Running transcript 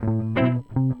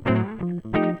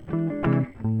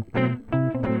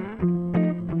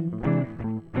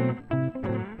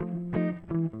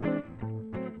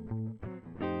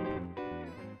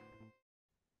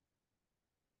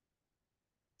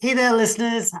Hey there,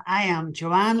 listeners. I am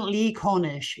Joanne Lee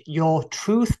Cornish, your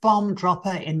truth bomb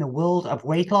dropper in the world of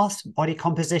weight loss, body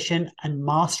composition, and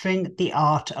mastering the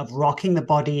art of rocking the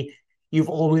body you've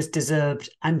always deserved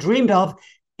and dreamed of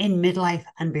in midlife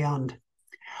and beyond.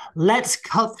 Let's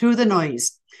cut through the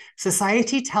noise.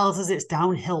 Society tells us it's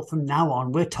downhill from now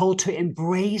on. We're told to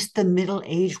embrace the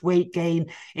middle-aged weight gain,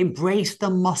 embrace the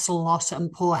muscle loss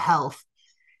and poor health.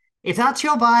 If that's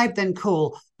your vibe, then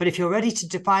cool. But if you're ready to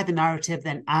defy the narrative,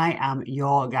 then I am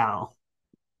your gal.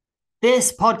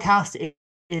 This podcast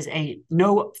is a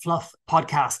no fluff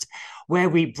podcast where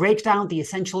we break down the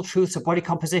essential truths of body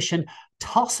composition,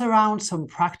 toss around some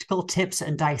practical tips,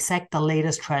 and dissect the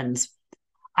latest trends.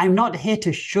 I'm not here to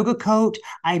sugarcoat.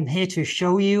 I'm here to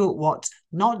show you what's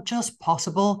not just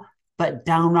possible, but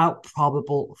downright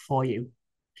probable for you.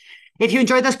 If you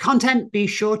enjoyed this content, be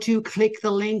sure to click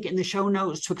the link in the show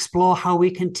notes to explore how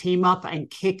we can team up and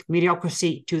kick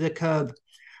mediocrity to the curb.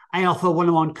 I offer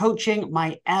one-on-one coaching,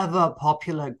 my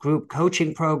ever-popular group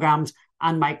coaching programs,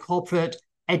 and my corporate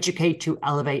Educate to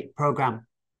Elevate program.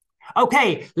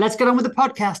 Okay, let's get on with the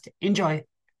podcast. Enjoy.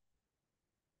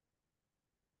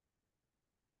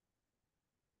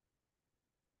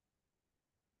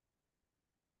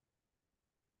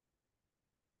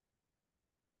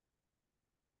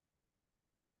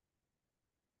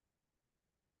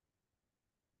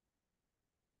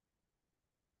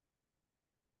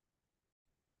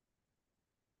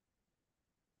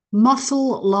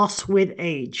 Muscle loss with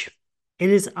age. It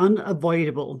is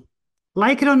unavoidable.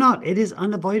 Like it or not, it is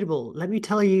unavoidable. Let me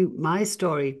tell you my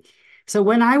story. So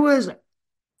when I was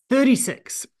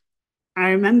 36, I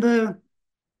remember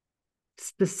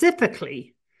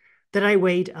specifically that I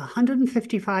weighed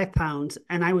 155 pounds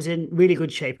and I was in really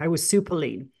good shape. I was super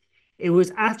lean. It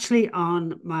was actually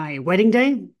on my wedding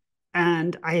day,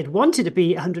 and I had wanted to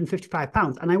be 155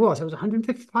 pounds, and I was. I was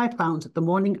 155 pounds at the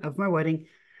morning of my wedding.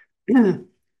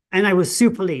 And I was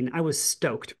super lean. I was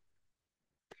stoked.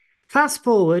 Fast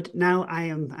forward, now I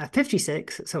am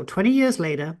 56, so 20 years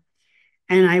later,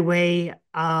 and I weigh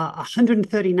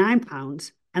 139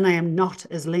 pounds, and I am not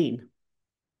as lean.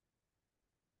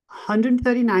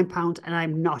 139 pounds, and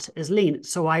I'm not as lean.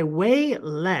 So I weigh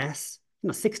less,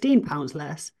 16 pounds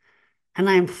less, and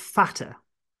I am fatter.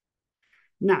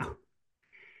 Now,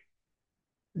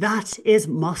 that is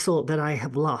muscle that I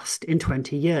have lost in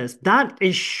 20 years. That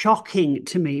is shocking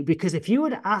to me, because if you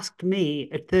had asked me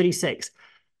at 36,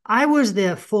 I was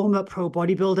the former pro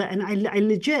bodybuilder, and I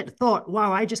legit thought,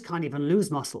 wow, I just can't even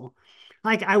lose muscle.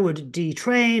 Like, I would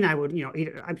detrain,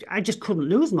 I just couldn't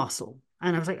lose muscle.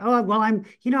 And I was like, oh, well, I'm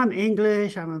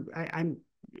English, I'm an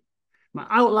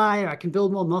outlier, I can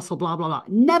build more muscle, blah, blah, blah.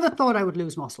 Never thought I would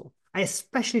lose muscle. I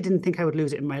especially didn't think I would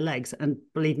lose it in my legs. And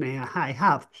believe me, I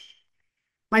have.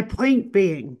 My point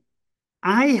being,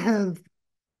 I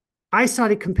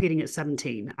started competing at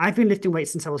 17. I've been lifting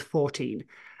weights since I was 14.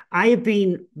 I have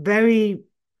been very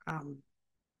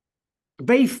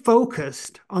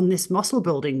focused on this muscle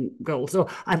building goal. So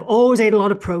I've always ate a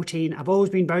lot of protein. I've always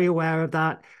been very aware of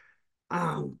that.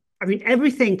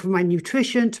 Everything from my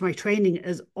nutrition to my training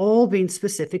has all been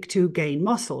specific to gain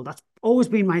muscle. That's always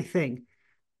been my thing.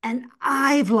 And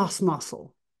I've lost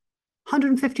muscle.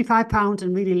 155 pounds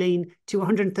and really lean to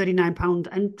 139 pounds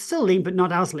and still lean, but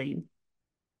not as lean.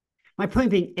 My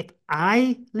point being, if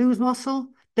I lose muscle,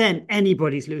 then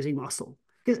anybody's losing muscle,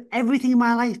 because everything in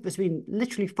my life has been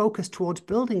literally focused towards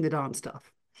building the darn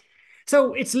stuff.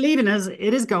 So it's leaving us,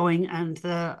 it is going, and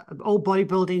the old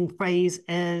bodybuilding phrase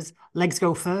is legs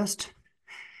go first.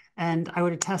 And I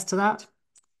would attest to that.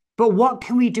 But what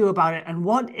can we do about it? And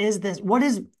what is this? What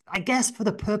is, I guess, for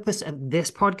the purpose of this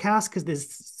podcast, because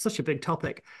there's such a big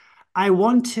topic, I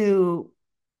want to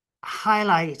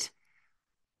highlight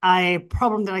a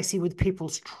problem that I see with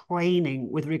people's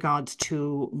training with regards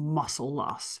to muscle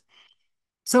loss.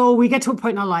 So we get to a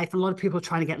point in our life, and a lot of people are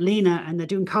trying to get leaner, and they're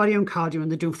doing cardio, and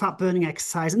they're doing fat burning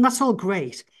exercise, and that's all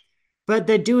great. But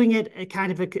they're doing it at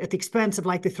the expense of,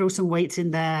 like, they throw some weights in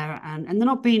there, and they're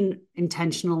not being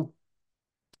intentional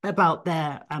about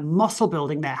their muscle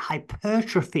building, their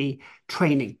hypertrophy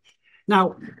training.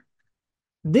 Now,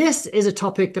 this is a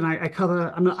topic that I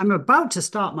cover. I'm about to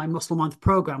start my Muscle Month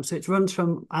program. So it runs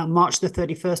from March the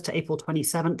 31st to April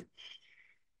 27th.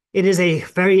 It is a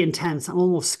very intense, I'm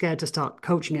almost scared to start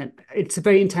coaching it. It's a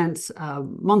very intense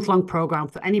month-long program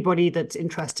for anybody that's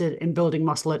interested in building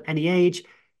muscle at any age.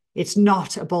 It's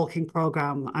not a bulking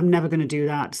program. I'm never going to do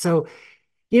that. So,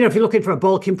 if you're looking for a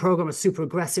bulking program, a super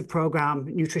aggressive program,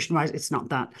 nutrition-wise, it's not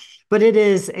that. But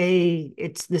it's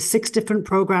the 6 different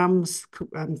programs,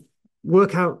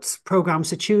 workouts, programs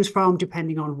to choose from,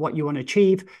 depending on what you want to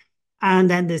achieve. And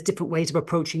then there's different ways of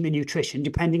approaching the nutrition,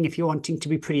 depending if you're wanting to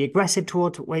be pretty aggressive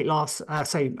towards weight loss,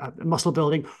 muscle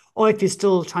building, or if you're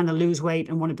still trying to lose weight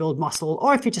and want to build muscle,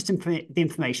 or if you're just the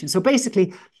information. So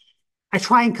basically, I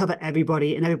try and cover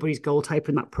everybody and everybody's goal type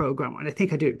in that program. And I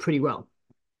think I do it pretty well.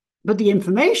 But the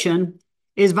information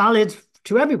is valid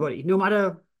to everybody, no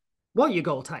matter what your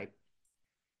goal type.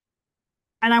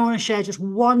 And I want to share just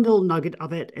one little nugget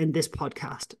of it in this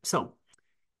podcast. So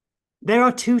there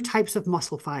are two types of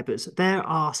muscle fibers. There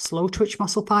are slow twitch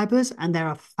muscle fibers and there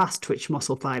are fast twitch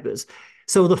muscle fibers.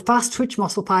 So the fast twitch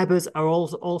muscle fibers are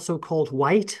also called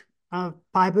white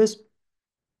fibers.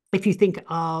 If you think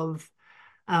of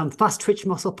fast twitch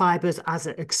muscle fibers as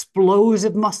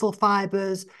explosive muscle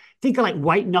fibers, think of like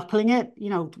white knuckling it. You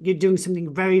know, you're doing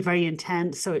something very, very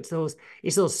intense. So it's those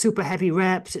super heavy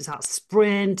reps. It's that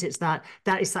sprint. It's that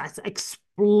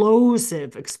explosive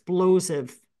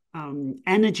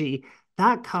energy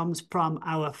that comes from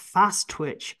our fast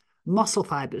twitch muscle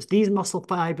fibers. These muscle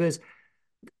fibers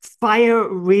fire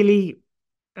really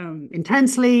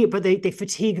intensely, but they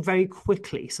fatigue very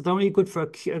quickly. So they're only good for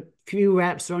a few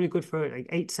reps. They're only good for like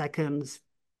 8 seconds.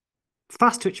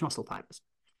 Fast twitch muscle fibers.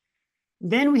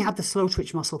 Then we have the slow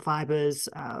twitch muscle fibers,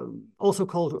 also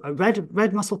called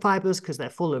red muscle fibers because they're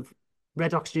full of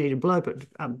red oxygenated blood, but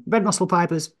red muscle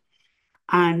fibers.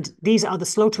 And these are the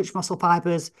slow twitch muscle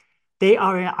fibers. They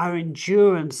are our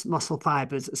endurance muscle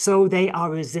fibers. So they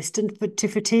are resistant to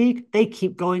fatigue. They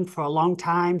keep going for a long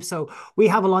time. So we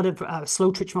have a lot of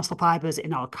slow twitch muscle fibers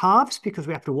in our calves because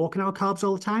we have to walk in our calves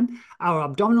all the time. Our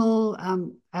abdominal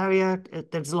area,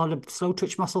 there's a lot of slow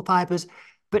twitch muscle fibers.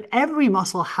 But every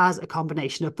muscle has a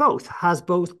combination of both, has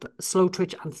both slow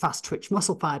twitch and fast twitch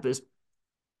muscle fibers.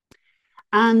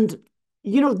 And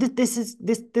you know,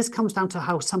 this comes down to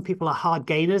how some people are hard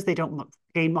gainers. They don't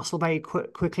gain muscle very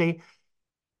quickly.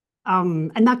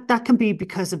 And that can be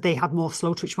because they have more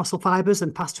slow twitch muscle fibers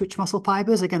than fast twitch muscle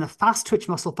fibers. Again, the fast twitch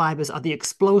muscle fibers are the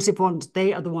explosive ones.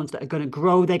 They are the ones that are going to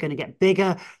grow. They're going to get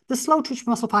bigger. The slow twitch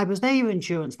muscle fibers, they're your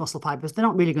endurance muscle fibers. They're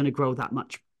not really going to grow that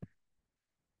much.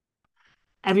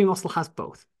 Every muscle has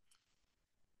both.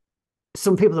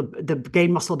 Some people that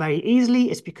gain muscle very easily,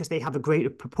 it's because they have a greater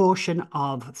proportion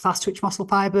of fast twitch muscle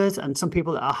fibers. And some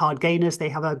people that are hard gainers, they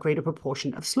have a greater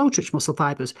proportion of slow twitch muscle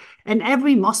fibers. And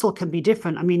every muscle can be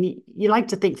different. I mean, you like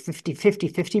to think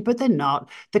 50, but they're not.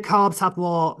 The calves have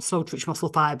more slow twitch muscle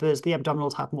fibers. The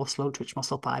abdominals have more slow twitch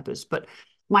muscle fibers. But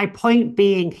my point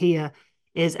being here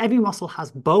is every muscle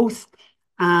has both.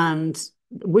 And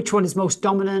which one is most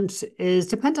dominant is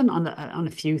dependent on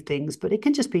a few things, but it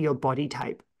can just be your body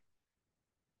type.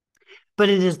 But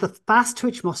it is the fast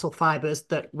twitch muscle fibers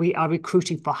that we are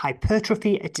recruiting for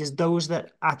hypertrophy. It is those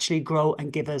that actually grow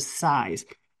and give us size.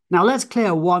 Now, let's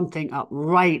clear one thing up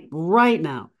right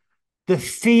now. The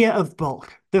fear of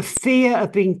bulk, the fear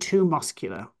of being too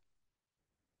muscular.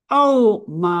 Oh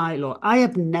my Lord. I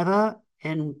have never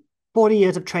in 40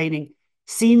 years of training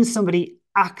seen somebody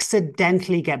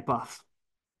accidentally get buff.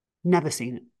 Never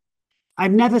seen it.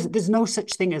 There's no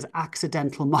such thing as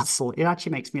accidental muscle. It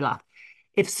actually makes me laugh.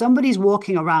 If somebody's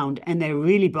walking around and they're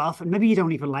really buff, and maybe you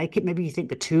don't even like it, maybe you think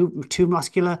they're too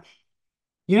muscular,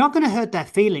 you're not going to hurt their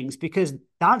feelings because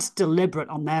that's deliberate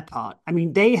on their part. I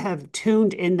mean, they have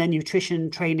tuned in their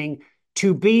nutrition training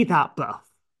to be that buff.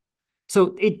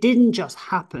 So it didn't just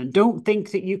happen. Don't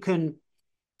think that you can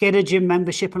get a gym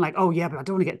membership and like, oh yeah, but I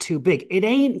don't want to get too big. It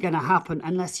ain't going to happen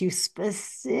unless you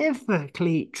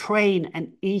specifically train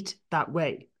and eat that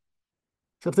way.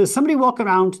 So if there's somebody walking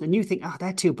around and you think, oh,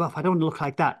 they're too buff, I don't want to look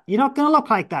like that. You're not going to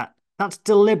look like that. That's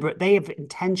deliberate. They have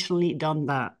intentionally done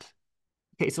that.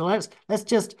 Okay, so let's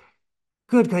just,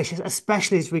 good gracious,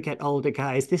 especially as we get older,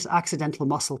 guys, this accidental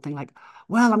muscle thing, like,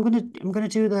 well, I'm gonna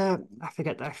do I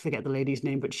forget the lady's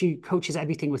name, but she coaches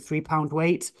everything with 3-pound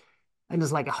weights. And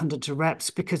there's like 100 reps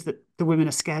because the women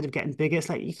are scared of getting bigger. It's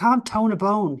like, you can't tone a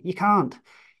bone. You can't.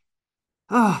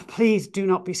 Oh, please do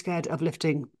not be scared of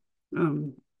lifting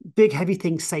big, heavy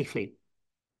things safely.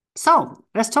 So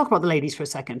let's talk about the ladies for a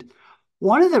second.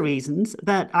 One of the reasons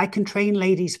that I can train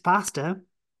ladies faster,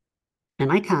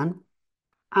 and I can,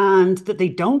 and that they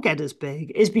don't get as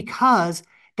big is because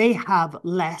they have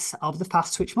less of the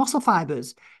fast twitch muscle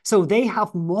fibers. So they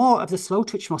have more of the slow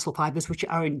twitch muscle fibers, which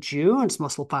are endurance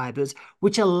muscle fibers,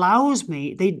 which allows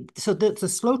me, so the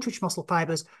slow twitch muscle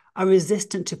fibers are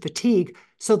resistant to fatigue.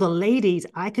 So the ladies,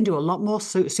 I can do a lot more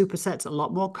supersets, a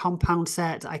lot more compound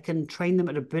sets. I can train them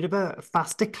at a bit of a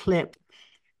faster clip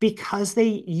because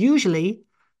they usually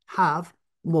have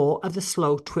more of the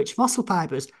slow twitch muscle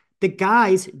fibers. The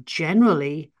guys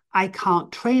generally, I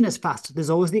can't train as fast. There's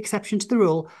always the exception to the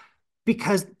rule,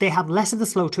 because they have less of the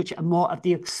slow twitch and more of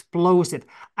the explosive,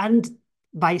 and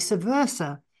vice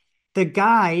versa. The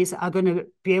guys are going to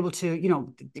be able to,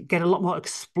 get a lot more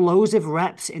explosive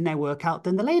reps in their workout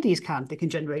than the ladies can. They can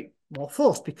generate more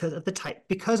force because of the type,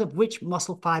 because of which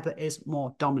muscle fiber is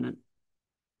more dominant.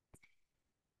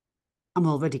 I'm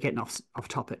already getting off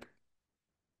topic,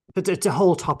 but it's a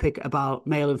whole topic about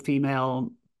male and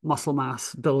female muscle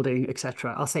mass building,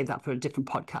 etc. I'll save that for a different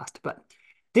podcast. But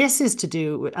this is to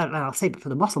do with, and I'll save it for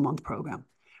the Muscle Month program.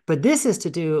 But this is to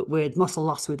do with muscle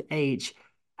loss with age.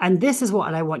 And this is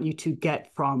what I want you to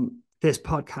get from this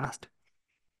podcast.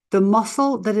 The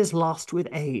muscle that is lost with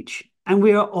age, and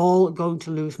we are all going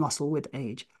to lose muscle with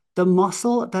age. The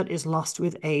muscle that is lost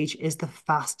with age is the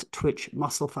fast twitch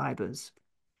muscle fibers.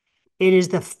 It is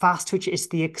the fast twitch, it's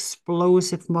the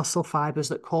explosive muscle fibers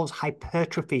that cause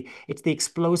hypertrophy. It's the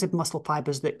explosive muscle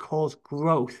fibers that cause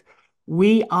growth.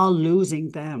 We are losing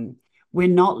them. We're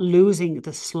not losing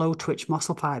the slow twitch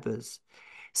muscle fibers.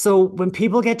 So when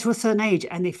people get to a certain age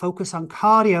and they focus on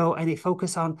cardio and they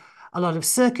focus on a lot of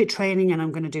circuit training, and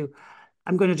I'm going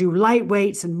to do light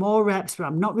weights and more reps, but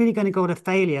I'm not really going to go to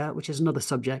failure, which is another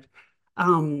subject.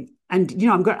 And I'm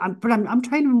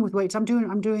training them with weights. I'm doing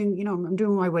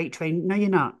my weight training. No,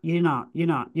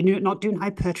 you're not doing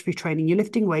hypertrophy training. You're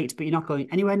lifting weights, but you're not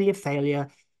going anywhere near failure.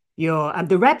 And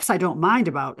the reps I don't mind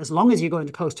about, as long as you're going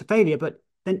close to failure, but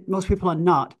then most people are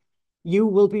not. You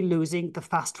will be losing the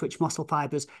fast twitch muscle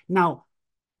fibers. Now,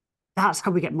 that's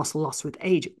how we get muscle loss with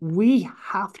age. We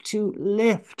have to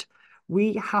lift.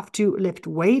 We have to lift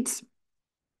weights.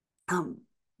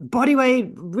 Body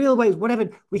weight, real weight, whatever.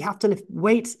 We have to lift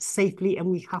weights safely, and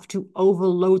we have to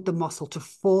overload the muscle to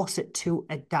force it to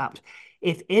adapt.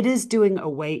 If it is doing a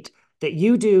weight that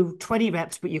you do 20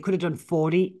 reps, but you could have done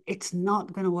 40, it's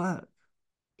not going to work.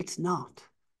 It's not.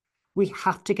 We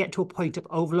have to get to a point of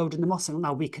overloading the muscle.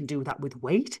 Now, we can do that with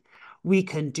weight. We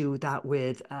can do that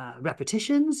with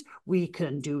repetitions. We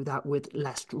can do that with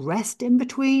less rest in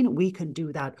between. We can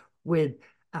do that with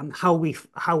how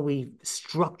we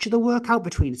structure the workout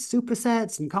between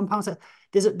supersets and compound sets.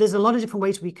 There's a lot of different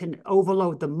ways we can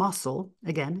overload the muscle,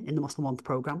 again, in the Muscle Month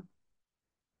program.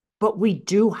 But we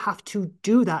do have to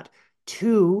do that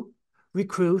to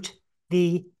recruit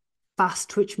the fast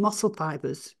twitch muscle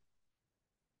fibers.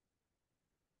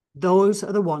 Those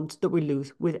are the ones that we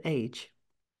lose with age.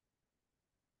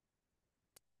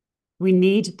 We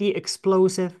need the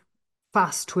explosive,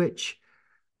 fast twitch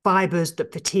fibers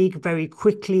that fatigue very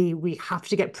quickly. We have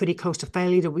to get pretty close to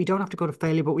failure. We don't have to go to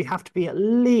failure, but we have to be at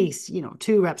least,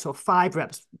 2 reps or 5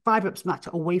 reps max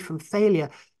away from failure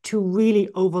to really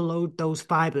overload those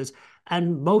fibers.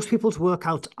 And most people's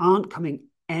workouts aren't coming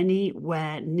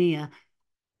anywhere near,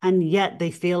 and yet they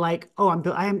feel like, oh,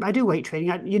 I do weight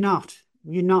training.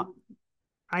 You're not.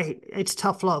 It's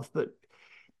tough love, but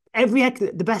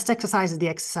the best exercise is the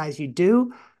exercise you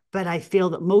do. But I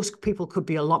feel that most people could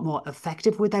be a lot more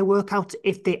effective with their workouts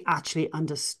if they actually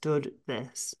understood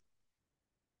this.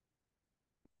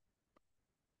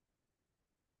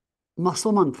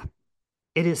 Muscle Month.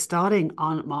 It is starting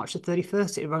on March the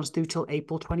 31st. It runs through till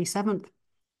April 27th.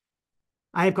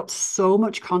 I have got so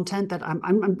much content that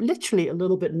I'm literally a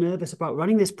little bit nervous about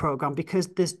running this program because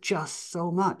there's just so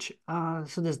much.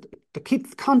 So there's the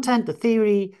content, the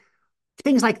theory,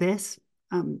 things like this,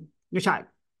 which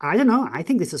I don't know. I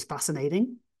think this is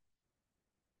fascinating.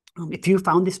 If you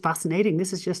found this fascinating,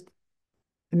 this is just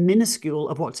a minuscule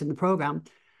of what's in the program.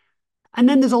 And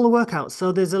then there's all the workouts.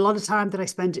 So there's a lot of time that I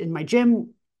spend in my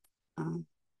gym,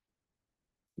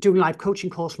 doing live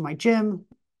coaching calls from my gym,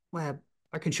 where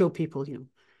I can show people,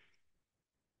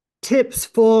 tips,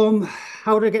 form,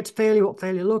 how to get to failure, what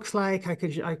failure looks like. I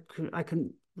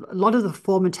can a lot of the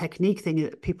form and technique thing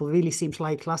that people really seem to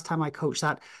like. Last time I coached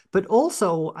that, but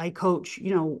also I coach,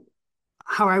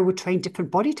 how I would train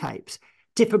different body types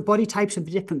and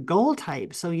different goal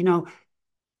types. So,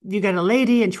 you get a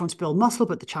lady and she wants to build muscle,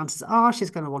 but the chances are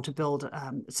she's going to want to build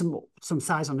some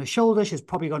size on her shoulder. She's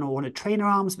probably going to want to train her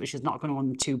arms, but she's not going to want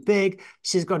them too big.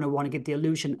 She's going to want to give the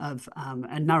illusion of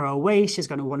a narrow waist. She's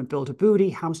going to want to build a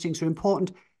booty. Hamstrings are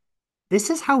important.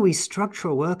 This is how we structure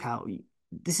a workout.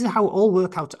 This is how all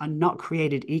workouts are not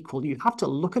created equal. You have to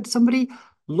look at somebody,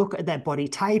 look at their body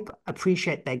type,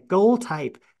 appreciate their goal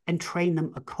type, and train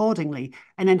them accordingly.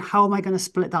 And then how am I going to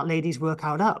split that lady's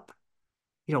workout up?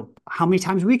 How many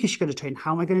times a week is she going to train?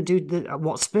 How am I going to do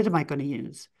what split am I going to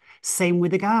use? Same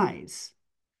with the guys.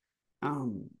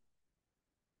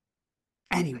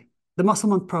 Anyway, the Muscle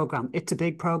Month program, it's a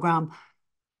big program.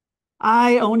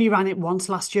 I only ran it once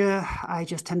last year. I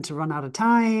just tend to run out of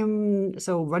time.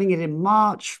 So running it in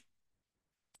March,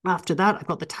 After that, I've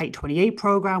got the Tight 28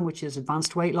 program, which is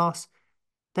advanced weight loss.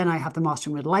 Then I have the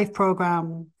Mastering with Life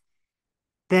program.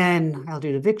 Then I'll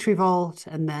do the Victory Vault,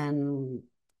 and then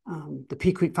the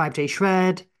Peak Week 5-day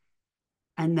shred.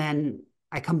 And then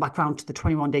I come back around to the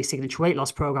 21-day signature weight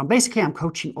loss program. Basically, I'm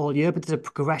coaching all year, but there's a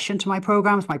progression to my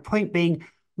programs. My point being,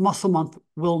 Muscle Month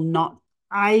will not,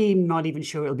 I'm not even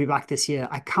sure it'll be back this year.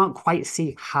 I can't quite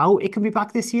see how it can be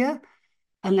back this year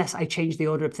unless I change the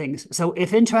order of things. So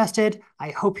if interested, I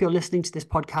hope you're listening to this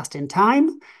podcast in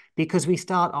time, because we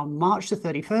start on March the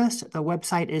 31st. The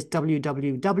website is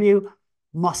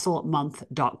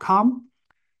www.musclemonth.com.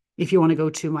 If you want to go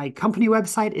to my company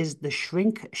website, is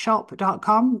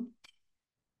theshrinkshop.com.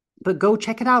 But go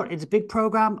check it out. It's a big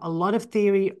program, a lot of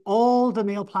theory. All the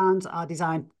meal plans are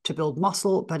designed to build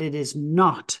muscle, but it is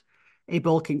not a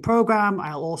bulking program.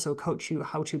 I'll also coach you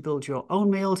how to build your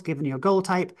own meals, given your goal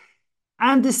type.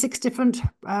 And there's 6 different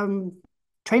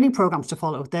training programs to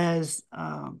follow. There's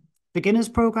a beginners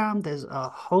program. There's a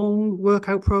home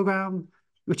workout program,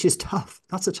 which is tough.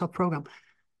 That's a tough program.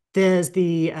 There's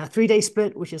the 3-day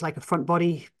split, which is like a front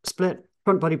body split,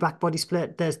 front body, back body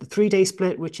split. There's the 3-day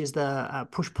split, which is the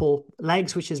push-pull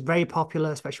legs, which is very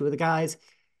popular, especially with the guys.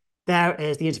 There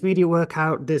is the intermediate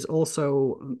workout. There's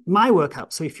also my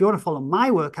workout. So if you want to follow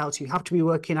my workouts, you have to be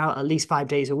working out at least 5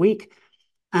 days a week.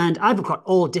 And I've got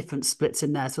all different splits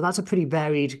in there. So that's a pretty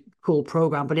varied, cool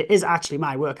program, but it is actually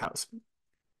my workouts.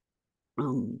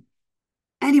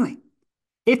 Anyway,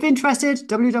 if interested,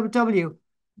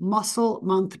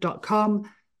 www.musclemonth.com.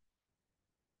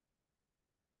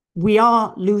 We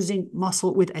are losing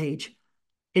muscle with age.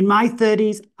 In my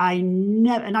 30s,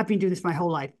 and I've been doing this my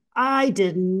whole life, I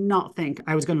did not think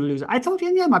I was going to lose it. I thought,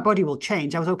 yeah, my body will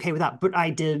change. I was okay with that. But I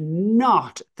did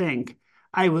not think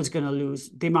I was going to lose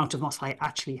the amount of muscle I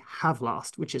actually have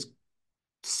lost, which is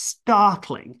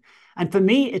startling. And for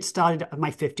me, it started at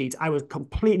my 50s. I was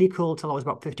completely cool till I was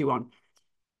about 51.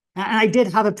 And I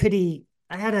had a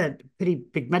pretty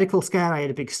big medical scare. I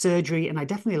had a big surgery, and I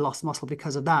definitely lost muscle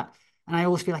because of that. And I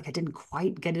always feel like I didn't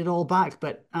quite get it all back,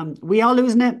 but we are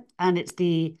losing it. And it's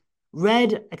the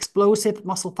red explosive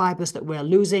muscle fibers that we're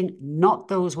losing, not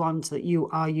those ones that you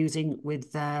are using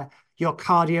with your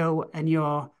cardio and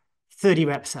your 30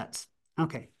 rep sets.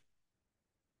 Okay.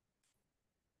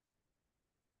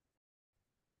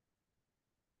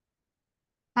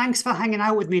 Thanks for hanging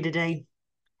out with me today.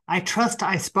 I trust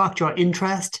I sparked your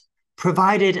interest,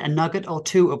 provided a nugget or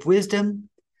two of wisdom,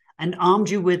 and armed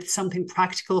you with something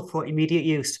practical for immediate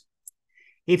use.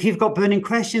 If you've got burning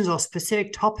questions or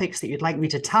specific topics that you'd like me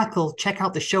to tackle, check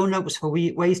out the show notes for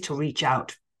ways to reach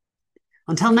out.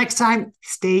 Until next time,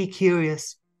 stay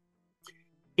curious.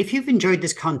 If you've enjoyed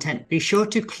this content, be sure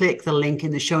to click the link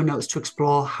in the show notes to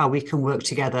explore how we can work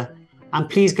together. And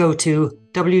please go to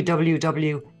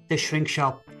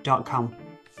www.theshrinkshop.com.